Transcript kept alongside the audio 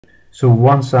So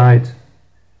one side,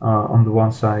 on the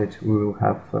one side we will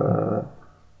have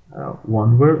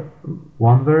one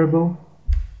variable,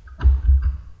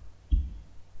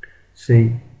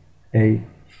 say a,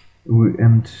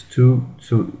 and two.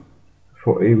 So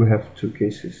for a we have two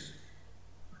cases,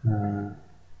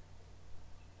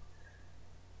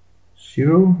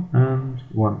 0 and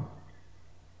 1.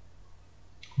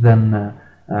 Then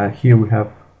here we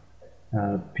have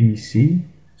BC.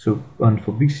 So, and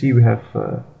for BC we have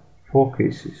 4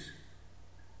 cases,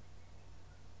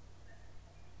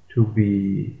 to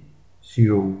be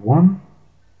 0, 1,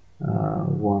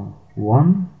 1,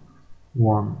 1,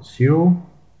 1, 0,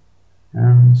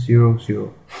 and 0,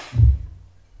 0.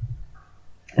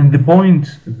 And the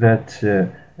point that,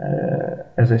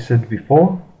 as I said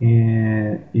before,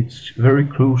 it's very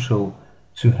crucial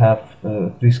to have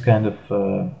this kind of,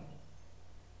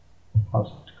 how's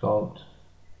it called?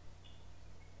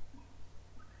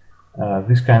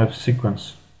 This kind of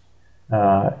sequence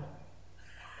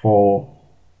for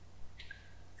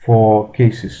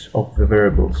cases of the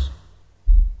variables,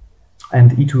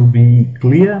 and it will be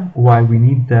clear why we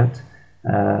need that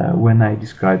when I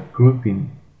describe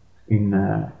grouping in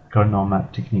Karnaugh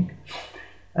map technique.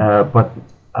 But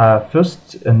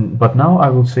now I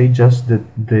will say just that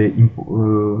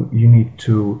you need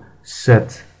to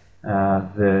set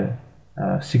the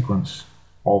sequence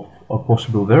of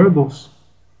possible variables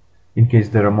in case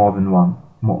there are more than one,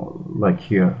 like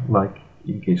here, like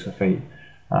in case of A,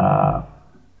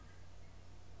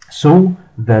 so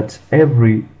that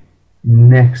every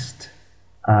next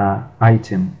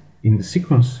item in the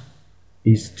sequence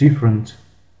is different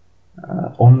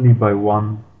only by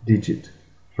 1 digit.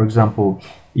 For example,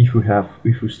 if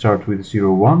we start with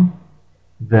 0, 1,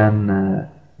 then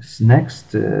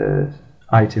next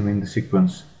item in the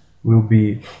sequence would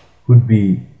be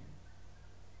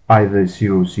either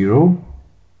 0, 0,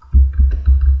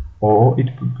 or it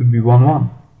could be 1, 1.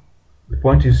 The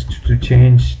point is to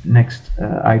change next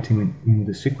item in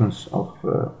the sequence of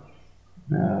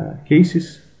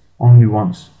cases only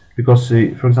once. Because,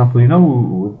 for example, you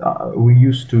know, we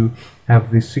used to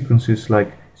have these sequences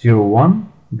like 0, 1,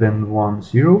 then 1,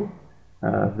 0,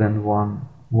 then 1,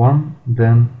 1,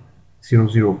 then 0,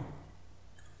 0.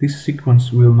 This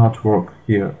sequence will not work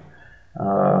here.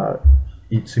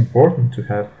 It's important to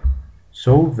have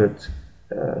so that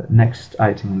next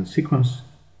item in the sequence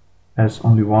has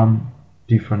only one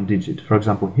different digit. For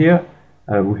example, here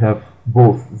we have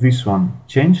both this one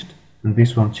changed and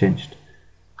this one changed.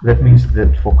 That means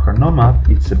that for Karnaugh map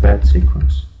it's a bad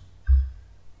sequence.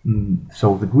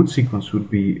 So the good sequence would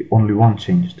be only one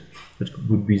changed. It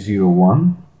would be 0,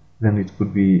 1, then it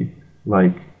could be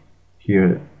like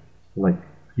here 1,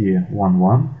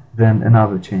 1, then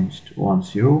another changed 1,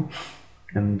 0,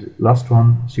 and last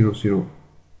one 0, 0.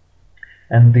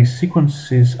 And these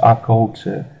sequences are called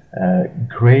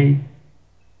gray.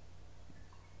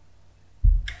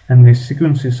 And these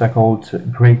sequences are called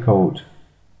gray code.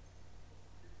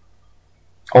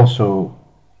 Also,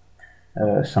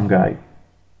 some guy.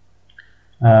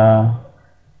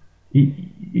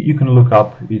 You can look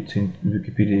up it in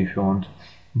Wikipedia if you want,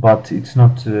 but it's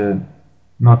not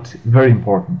very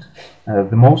important.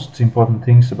 The most important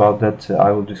things about that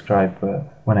I will describe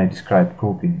when I describe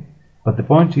grouping. But the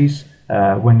point is,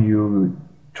 when you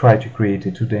try to create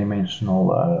a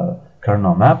two-dimensional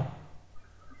Karnaugh map,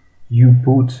 you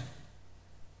put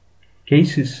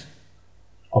cases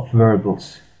of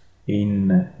variables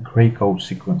in gray code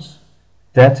sequence.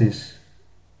 That is,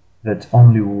 that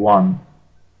only one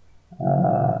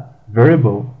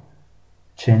variable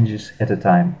changes at a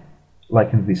time,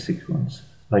 like in this sequence.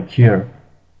 Like here,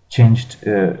 changed.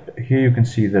 Here you can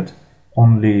see that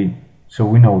only. So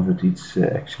we know that it's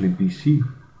actually BC,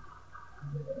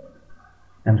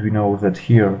 and we know that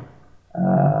here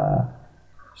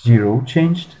 0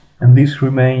 changed, and this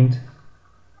remained,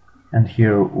 and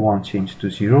here 1 changed to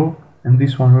 0, and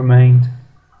this one remained,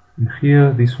 and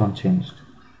here this one changed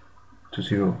to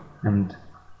 0, and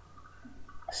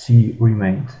C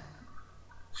remained.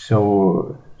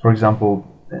 So, for example,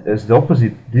 as the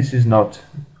opposite, this is not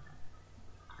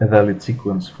a valid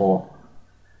sequence for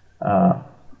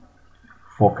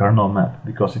Karnaugh map,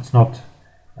 because it's not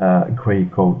gray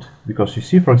code. Because you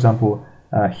see, for example,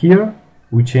 here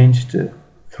we changed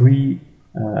three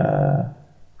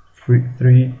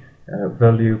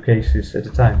value cases at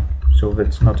a time, so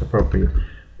that's not appropriate.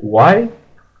 Why?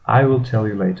 I will tell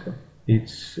you later.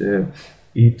 It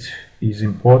is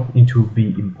important. It will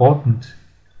be important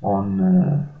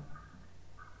on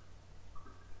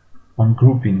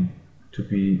grouping. To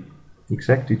be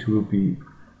exact, it will be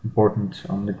important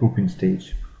on the grouping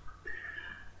stage.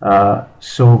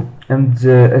 As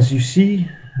you see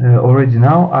already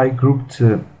now, I grouped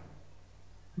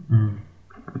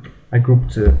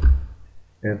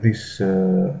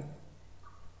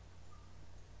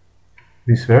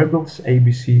these variables a,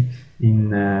 b, c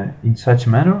in such a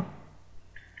manner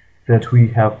that we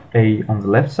have a on the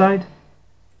left side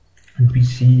and b,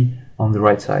 c on the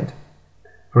right side.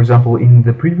 For example, in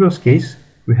the previous case,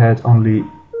 we had only.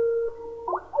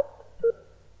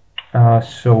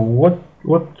 So what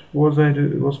was I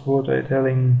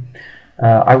telling?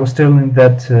 I was telling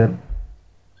that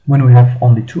when we have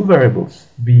only two variables,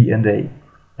 b and a,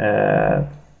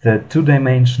 the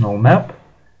two-dimensional map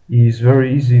is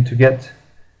very easy to get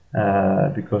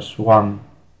because one,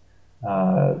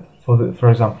 for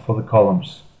example, for the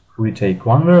columns, we take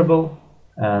one variable,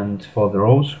 and for the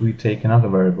rows, we take another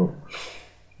variable.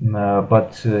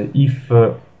 But if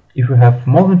we have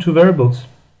more than two variables,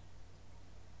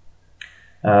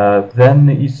 then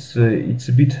it's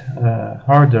a bit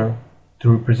harder to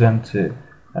represent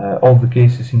all the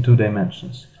cases in two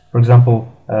dimensions. For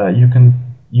example, you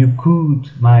could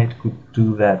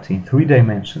do that in three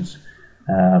dimensions,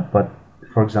 but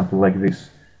for example, like this,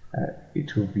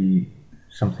 it will be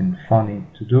something funny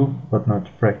to do, but not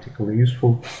practically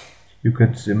useful. You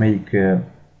could make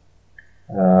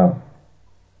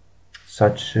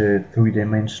such a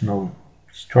three-dimensional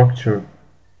structure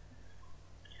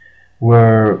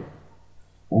where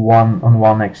on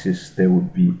one axis there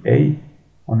would be A,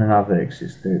 on another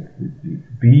axis there would be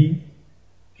B,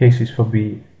 cases for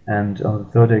B, and on the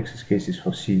third axis cases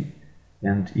for C,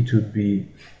 and it would be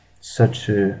such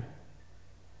a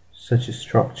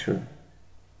structure,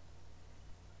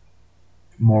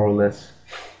 more or less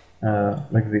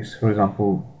like this, for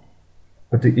example.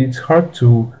 But it's hard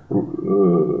to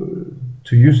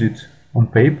use it on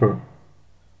paper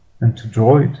and to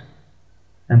draw it.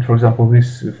 And for example,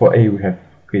 this for A we have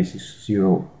cases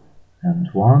 0 and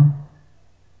 1.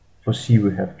 For C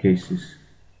we have cases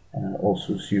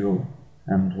also 0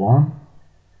 and 1.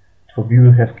 For B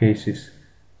we have cases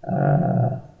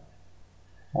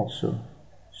also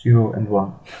 0 and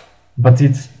 1. But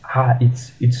it's a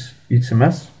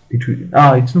mess.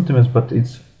 It's not a mess, but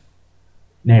it's,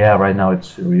 yeah, right now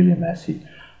it's really messy.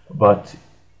 But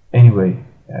anyway,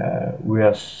 we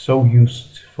are so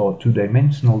used for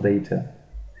two-dimensional data,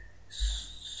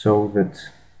 so that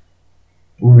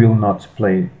we will not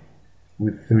play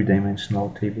with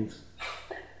three-dimensional tables.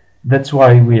 That's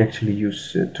why we actually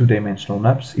use two-dimensional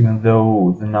maps, even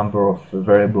though the number of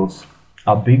variables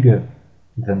are bigger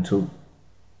than 2.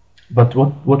 But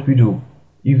what we do,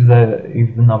 if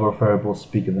the number of variables is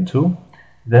bigger than 2,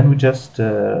 then we just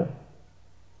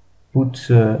put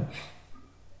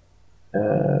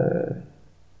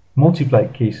multiply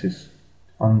cases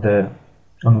on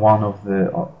one of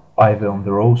the either on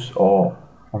the rows or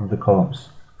on the columns.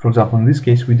 For example, in this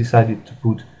case, we decided to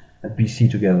put BC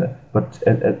together, but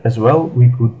as well we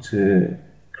could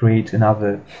create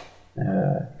another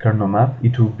Karnaugh map.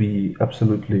 It will be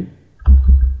absolutely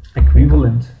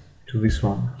equivalent to this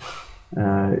one.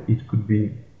 It could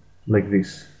be like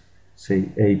this, say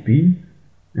AB,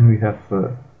 and we have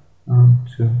 1,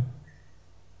 2,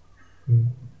 3,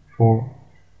 4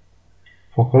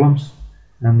 columns,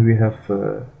 and we have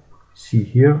C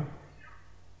here.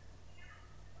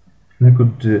 We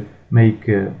could make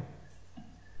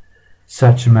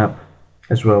such a map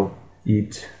as well.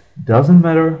 It doesn't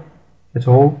matter at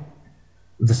all.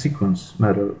 The sequence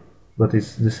matter, but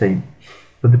it's the same.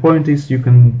 But the point is, you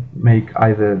can make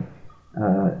either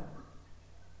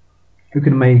you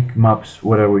can make maps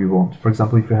whatever you want. For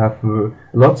example, if you have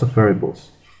lots of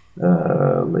variables,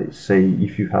 let's say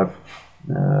if you have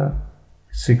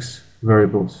 6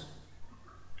 variables,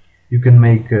 you can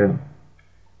make a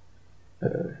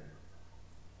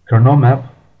Karnaugh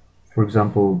map. For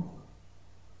example,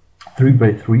 3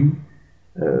 by 3.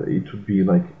 It would be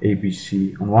like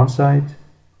ABC on one side,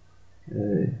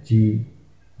 D,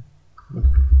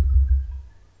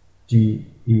 E,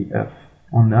 F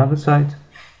on the other side.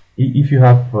 If you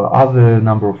have other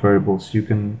number of variables, you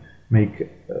can make,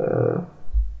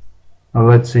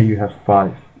 let's say you have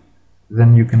 5,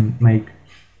 then you can make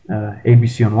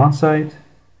ABC on one side,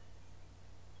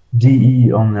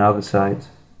 DE on the other side.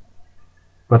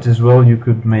 But as well, you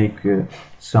could make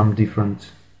some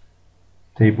different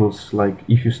tables, like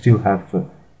if you still have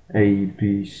A,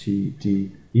 B, C,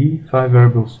 D, E, 5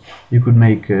 variables, you could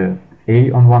make A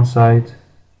on one side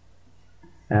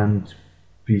and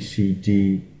B, C,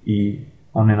 D, E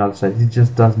on another side. It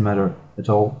just doesn't matter at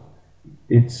all.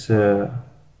 It's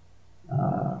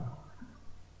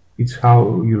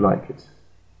how you like it.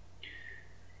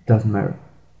 Doesn't matter.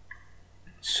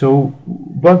 So,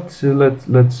 but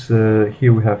let's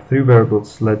here we have three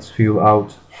variables. Let's fill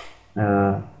out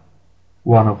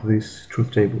one of these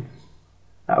truth tables,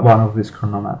 one of these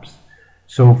Karnaugh maps.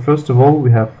 So first of all,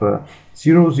 we have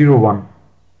 0, 0, 1.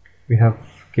 We have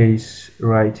case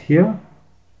right here.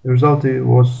 The result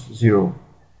was 0.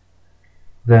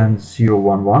 Then 0,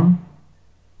 1, 1.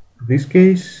 In this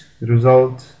case, the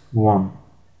result 1.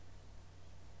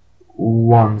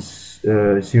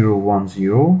 0, 1,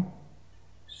 0.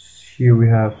 Here we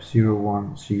have 0,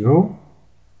 1, 0.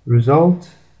 Result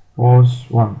was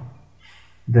 1.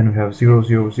 Then we have 0,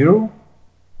 0, 0.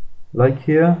 Like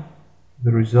here,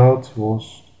 the result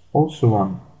was also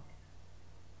 1.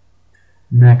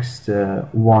 Next,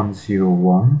 1, 0,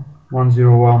 1. 1,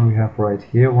 0, 1 we have right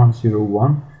here, 1, 0,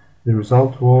 1. The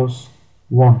result was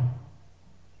 1.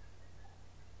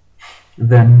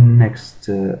 Then next,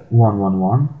 1, 1,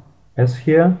 1. As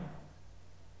here,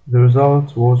 the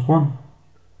result was 1.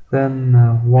 Then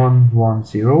 1, 1,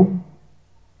 0.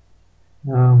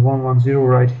 1, 1, 0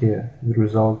 right here, the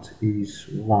result is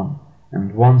 1.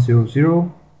 And 1, 0,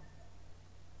 0,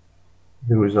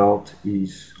 the result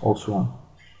is also 1.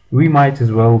 We might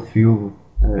as well fill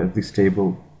this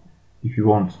table if you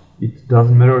want. It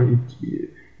doesn't matter,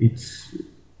 it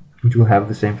will have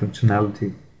the same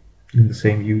functionality and the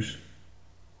same use.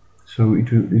 So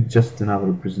it's just another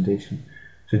representation.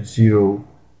 So it's 0,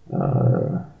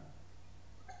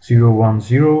 0, 1,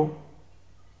 0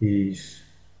 is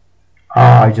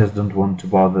I just don't want to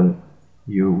bother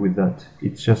you with that.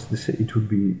 It's just it would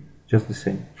be just the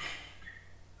same.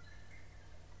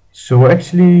 So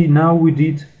actually now we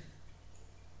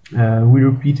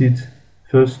repeated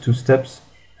first two steps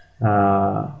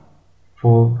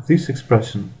for this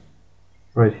expression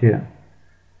right here.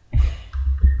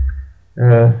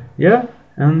 Yeah,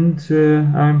 and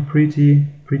I'm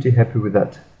pretty happy with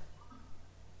that.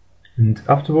 And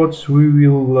afterwards we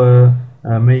will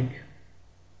make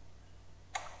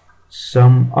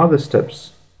some other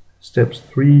steps, steps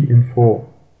 3 and 4.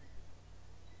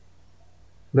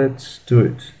 Let's do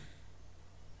it.